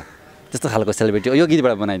चाहनुहुन्छ, त्यस्तो खालको सेलिब्रिटी यो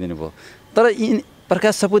गीतबाट बनाइदिनु भयो। तर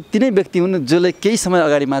प्रकाश सपुत तिनै व्यक्ति हुन् जसले केही समय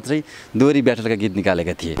अगाडि मात्रै दोहोरी ब्याटलका गीत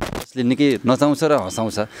निकालेका थिए, जसले निकै नचाउँछ र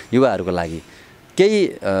हँसाउँछ युवाहरूको लागि। केही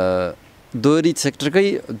दोहोरी सेक्टरकै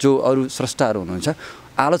जो अरू स्रष्टाहरू हुनुहुन्छ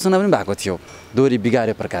आलोचना पनि भएको थियो, दोहोरी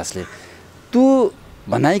बिगार्यो प्रकाशले। त्यो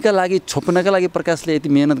भनाइका लागि छोप्नका लागि प्रकाशले यति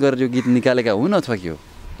मेहनत गरेर यो गीत निकालेका हुन् अथवा के हो?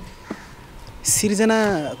 सिर्जना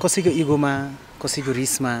कसैको इगोमा, कसैको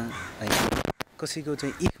रिसमा होइन, कसैको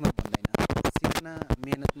चाहिँ इखमा बन्दैन। सिर्जना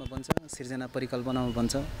मेहनतमा बन्छ, सिर्जना परिकल्पनामा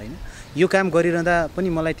बन्छ होइन। यो काम गरिरहँदा पनि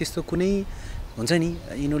मलाई त्यस्तो कुनै हुन्छ नि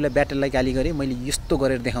यिनीहरूलाई ब्याटललाई गाली गरेँ मैले यस्तो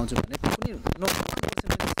गरेर देखाउँछु भने कुनै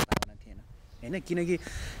भावना थिएन होइन। किनकि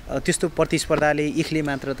त्यस्तो प्रतिस्पर्धाले इखले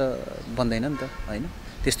मात्र त बन्दैन नि त होइन।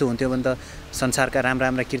 त्यस्तो हुन्थ्यो भने त संसारका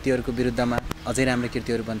राम्रा कृतिहरूको विरुद्धमा अझै राम्रो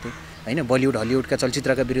कृतिहरू बन्थे होइन। बलिउड हलिउडका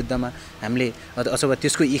चलचित्रका विरुद्धमा हामीले अथवा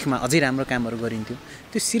त्यसको इखमा अझै राम्रो कामहरू गरिन्थ्यो।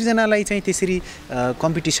 त्यो सिर्जनालाई चाहिँ त्यसरी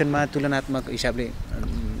कम्पिटिसनमा तुलनात्मक हिसाबले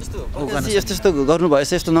यस्तो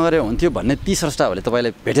गर्नुभएछ यस्तो नगरे हुन्थ्यो भन्ने ती स्रष्टाहरूले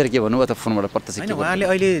तपाईँलाई भेटेर के भन्नुभयो अथवा फोनबाट प्रत्यक्ष? होइन, उहाँले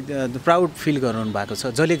अहिले प्राउड फिल गर्नु भएको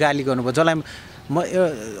छ। जसले गाली गर्नुभयो, जसलाई म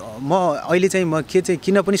अहिले चाहिँ म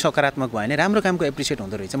किन पनि सकारात्मक भयो भने राम्रो कामको एप्रिसिएट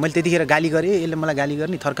हुँदो रहेछ। मैले त्यतिखेर गाली गरेँ, यसले मलाई गाली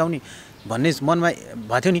गर्ने थर्काउने भन्ने मनमा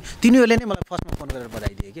भएको थियो नि, तिनीहरूले नै मलाई फर्स्टमा फोन गरेर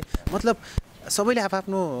बधाई दिए कि मतलब सबैले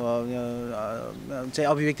आफ्नो चाहिँ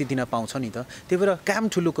अभिव्यक्ति दिन पाउँछ नि त। त्यही भएर काम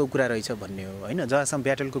ठुलोको कुरा रहेछ भन्ने हो होइन। जहाँसम्म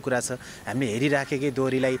ब्याटलको कुरा छ, हामीले हेरिराखेकै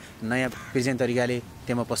दोहोरीलाई नयाँ प्रेजेन्ट तरिकाले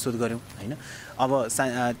त्यसमा प्रस्तुत गऱ्यौँ होइन। अब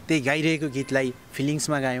त्यही गाइरहेको गीतलाई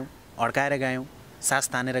फिलिङ्समा गायौँ, अड्काएर गायौँ,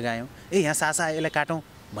 सास तानेर गायौँ। यहाँ सास आयो यसलाई काटौँ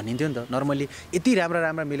भनिन्थ्यो नि त। नर्मली यति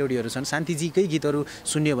राम्रा मेलोडीहरू छन्। शान्तिजीकै गीतहरू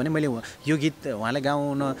सुन्यो भने मैले यो गीत उहाँलाई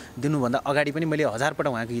गाउन दिनुभन्दा अगाडि पनि मैले 1000 पल्ट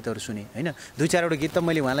उहाँको गीतहरू सुनेँ होइन। 2-4वटा गीत त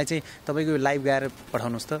मैले उहाँलाई चाहिँ तपाईँको लाइभ गाएर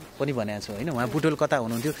पठाउनुहोस् त पनि भनेको छु होइन। उहाँ बुटोल कता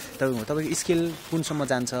हुनुहुन्थ्यो, तपाईँको स्केल कुनसम्म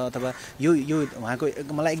जान्छ अथवा यो उहाँको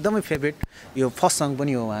मलाई एकदमै फेभरेट यो फर्स्ट सङ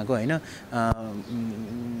पनि हो उहाँको होइन,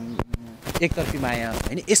 एकतर्फी माया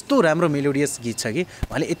होइन। यस्तो राम्रो मेलोडियस गीत छ कि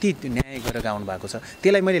उहाँले यति न्याय गरेर गाउनु भएको छ।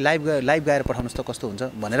 त्यसलाई मैले लाइभ गाएर पठाउनुहोस् त कस्तो हुन्छ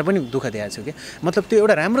भनेर पनि दुःख दिएको छु कि मतलब त्यो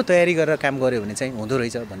एउटा राम्रो तयारी गरेर काम गऱ्यो भने चाहिँ हुँदो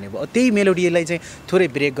रहेछ भन्ने भयो। त्यही मेलोडीलाई चाहिँ थोरै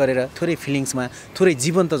ब्रेक गरेर थोरै फिलिङ्समा, थोरै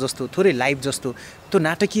जीवन्त जस्तो, थोरै लाइभ जस्तो, त्यो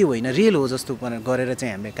नाटकीय होइन रियल हो जस्तो गरेर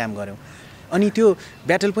चाहिँ हामीले काम गऱ्यौँ। अनि त्यो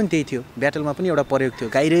ब्याटल पनि त्यही थियो। ब्याटलमा पनि एउटा प्रयोग थियो,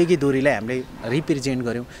 गाइरहेकै दोहोरीलाई हामीले रिप्रेजेन्ट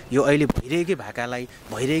गऱ्यौँ। यो अहिले भइरहेकै भाकालाई,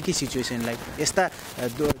 भइरहेकै सिचुएसनलाई, यस्ता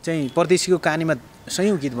चाहिँ परदेशीको कहानीमा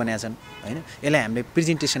सयौँ गीत बनाएका छन् होइन। यसलाई हामीले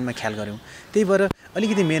प्रेजेन्टेसनमा ख्याल गऱ्यौँ। त्यही भएर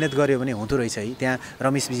अलिकति मेहनत गऱ्यो भने हुँदो रहेछ है। त्यहाँ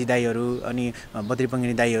रमेश विजी दाईहरू अनि बद्री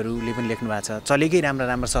पङ्गिनी दाईहरूले पनि लेख्नु भएको छ। चलेकै राम्रा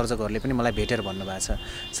सर्जकहरूले पनि मलाई भेटेर भन्नुभएको छ,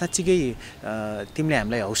 साँच्चीकै तिमीले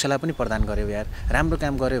हामीलाई हौसला पनि प्रदान गर्यौ यार, राम्रो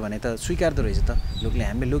काम गर्यो भने त स्वीकार्दो रहेछ त लोकले।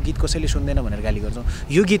 हामीले लोकगीत कसैले सुन्दैन भनेर गाली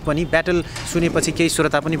गर्छौँ। यो गीत पनि ब्याटल सुनेपछि केही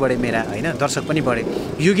श्रोता पनि बढे मेरा होइन, दर्शक पनि बढे।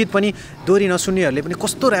 यो गीत पनि दोहोरी नसुन्नेहरूले पनि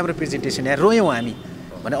कस्तो राम्रो प्रेजेन्टेसन यार, रोयौँ हामी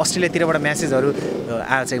भने अस्ट्रेलियातिरबाट म्यासेजहरू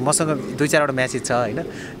आएको छ। मसँग 2-4वटा म्यासेज छ होइन।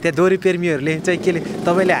 त्यहाँ दोहोरी प्रेमीहरूले चाहिँ केले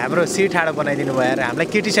तपाईँले हाम्रो सिर ठाडो बनाइदिनु भयो यार, हामीलाई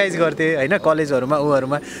क्रिटिसाइज गर्थे होइन कलेजहरूमा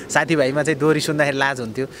उहरूमा, साथीभाइमा चाहिँ दोहोरी सुन्दाखेरि लाज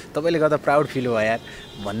हुन्थ्यो, तपाईँले गर्दा प्राउड फिल भयो यार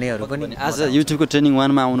भन्नेहरू पनि। आज युट्युबको ट्रेनिङ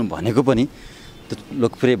 1मा आउनु भनेको पनि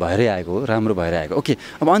लोकप्रिय भएरै आएको हो, राम्रो भएर आएको।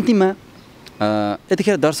 ओके, अब अन्तिममा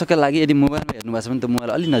यतिखेर दर्शकका लागि यदि मोबाइलमा हेर्नु भएको छ भने त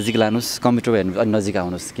मोबाइल अलिक नजिक लानुहोस्, कम्प्युटरमा हेर्नु अलिक नजिक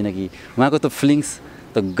आउनुहोस्, किनकि उहाँको त फिलिङ्स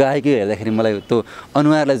त गाएको हेर्दाखेरि मलाई त्यो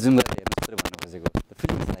अनुहारलाई जुम गरेर हेर्नु मात्रै भन्नु खोजेको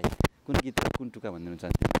फिल्मलाई कुन गीत कुन टुक्का भनिदिनु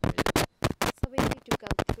चाहन्छु सबै टुक्का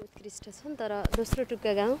उत्कृष्ट छन् तर दोस्रो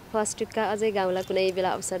टुक्का गाउँ फर्स्ट टुक्का अझै गाउँला कुनै बेला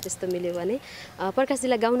अवसर त्यस्तो मिल्यो भने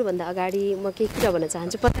प्रकाशजीलाई गाउनुभन्दा अगाडि म केही कुरा भन्न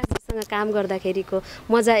चाहन्छु प्रकाशजीसँग काम गर्दाखेरिको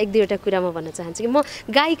मजा एक दुईवटा कुरा म भन्न चाहन्छु कि म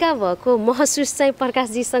गायिका भएको महसुस चाहिँ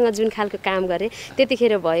प्रकाशजीसँग जुन खालको काम गरेँ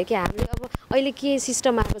त्यतिखेर भयो कि हामीले अब अहिले के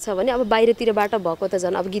सिस्टम आएको छ भने अब बाहिरतिरबाट भएको त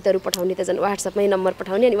झन् अब गीतहरू पठाउने त झन् वाट्सएपमै नम्बर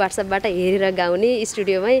पठाउने अनि वाट्सएपबाट हेरेर गाउने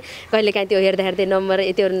स्टुडियोमै कहिलेकाहीँ त्यो हेर्दा हेर्दै नम्बर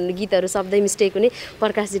त्यो गीतहरू शब्दै मिस्टेक हुने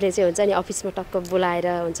प्रकाशजीले चाहिँ हुन्छ नि अफिसमा टक्क बोलाएर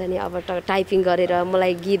हुन्छ नि अब टाइपिङ गरेर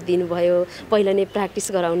मलाई गीत दिनुभयो पहिला नै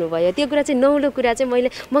प्र्याक्टिस गराउनु भयो त्यो कुरा चाहिँ नौलो कुरा चाहिँ मैले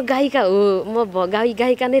म गायिका हो म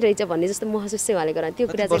गायिका नै रहेछ भन्ने जस्तो महसुस चाहिँ उहाँले गराउनु त्यो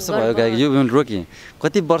कुरा चाहिँ यो रोकेँ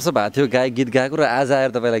कति वर्ष भएको थियो गीत गाएको र आज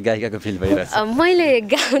आएर तपाईँलाई गायिकाको फिल भइरहेछ मैले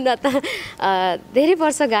गाउन त धेरै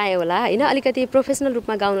वर्ष गाएँ होला होइन अलिकति प्रोफेसनल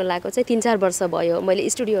रूपमा गाउन लागेको चाहिँ 3-4 वर्ष भयो मैले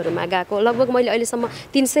स्टुडियोहरूमा गएको लगभग मैले अहिलेसम्म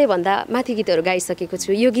 300 भन्दा माथि गीतहरू गाइसकेको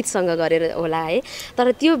छु यो गीतसँग गरेर होला है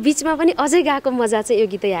तर त्यो बिचमा पनि अझै गाएको मजा चाहिँ यो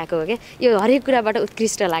गीतै आएको हो क्या यो हरेक कुराबाट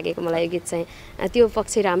उत्कृष्ट लागेको मलाई यो गीत चाहिँ त्यो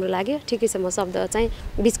पक्ष राम्रो लाग्यो ठिकै छ म शब्द चाहिँ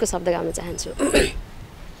बिचको शब्द गाउन चाहन्छु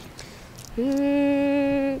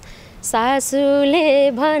सासूले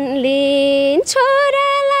भन्लिन्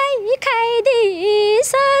छोरालाई खाइदि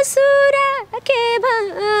ससुरा के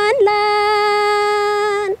भन्लान्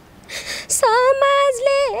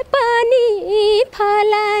समाजले पनि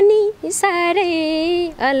फलानी साह्रै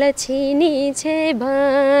अलछिनी छे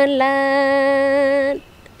भन्लान्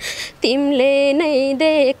तिमीले नै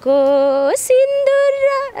दिएको सिन्दुर र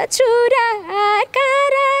चुरा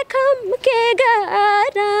राखम के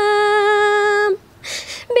गरम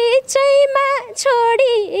बिचैमा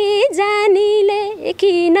छोडी जानीले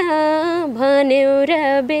किन भन्यौ र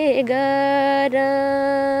बेगरम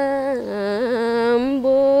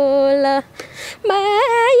बोल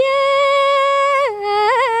माया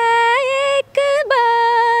एक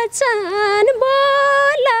वचन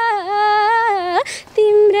बोल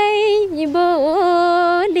तिम्रै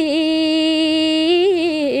बोली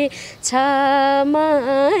छ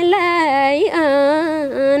मलाई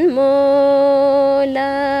अनमोल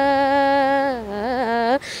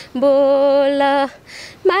बोल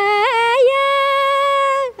माया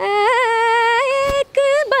एक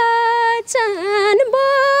वचन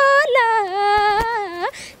बोल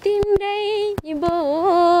तिम्रै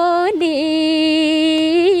बोली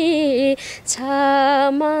छ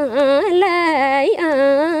मलाई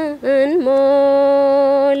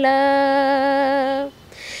अनमोल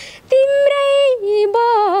तिम्रै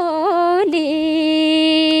बोली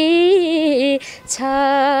छ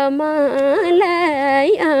मलाई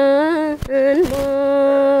अनमोल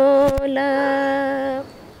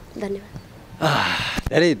धन्यवाद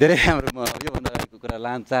धेरै धेरै हाम्रो म योभन्दा अगाडिको कुरा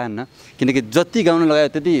लान चाहन्न किनकि जति गाउन लगायो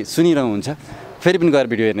त्यति सुनिरहनुहुन्छ फेरि पनि गएर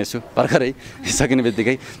भिडियो हेर्नेछु भर्खरै सकिने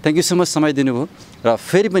बित्तिकै थ्याङ्क यू सो मच समय दिनुभयो र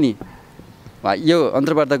फेरि पनि यो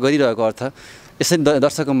अन्तर्वार्ता गरिरहेको अर्थ यसरी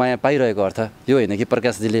दर्शकको माया पाइरहेको अर्थ यो होइन कि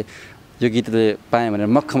प्रकाशजीले यो गीतले पाएँ भनेर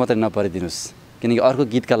मक्ख मात्रै नपरिदिनुहोस् किनकि अर्को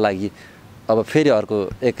गीतका लागि अब फेरि अर्को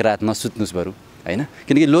एक रात नसुत्नुहोस् बरु हैन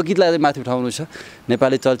किनकि लोकगीतलाई अझै माथि उठाउनु छ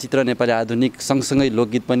नेपाली चलचित्र नेपाली आधुनिक सँगसँगै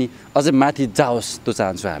लोकगीत पनि अझै माथि जाओस् त्यो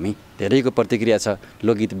चाहन्छौँ हामी धेरैको प्रतिक्रिया छ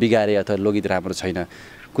लोकगीत बिगारे अथवा लोकगीत राम्रो छैन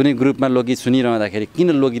कुनै ग्रुपमा लोकगीत सुनिरहँदाखेरि किन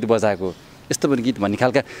लोकगीत बजाएको यस्तो पनि गीत भन्ने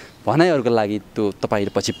खालका भनाइहरूको लागि त्यो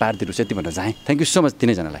तपाईँले पछि पारिदिनुहोस् यति भन्न चाहेँ thank you so much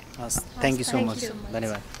तिनैजनालाई thank you so much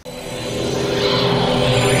धन्यवाद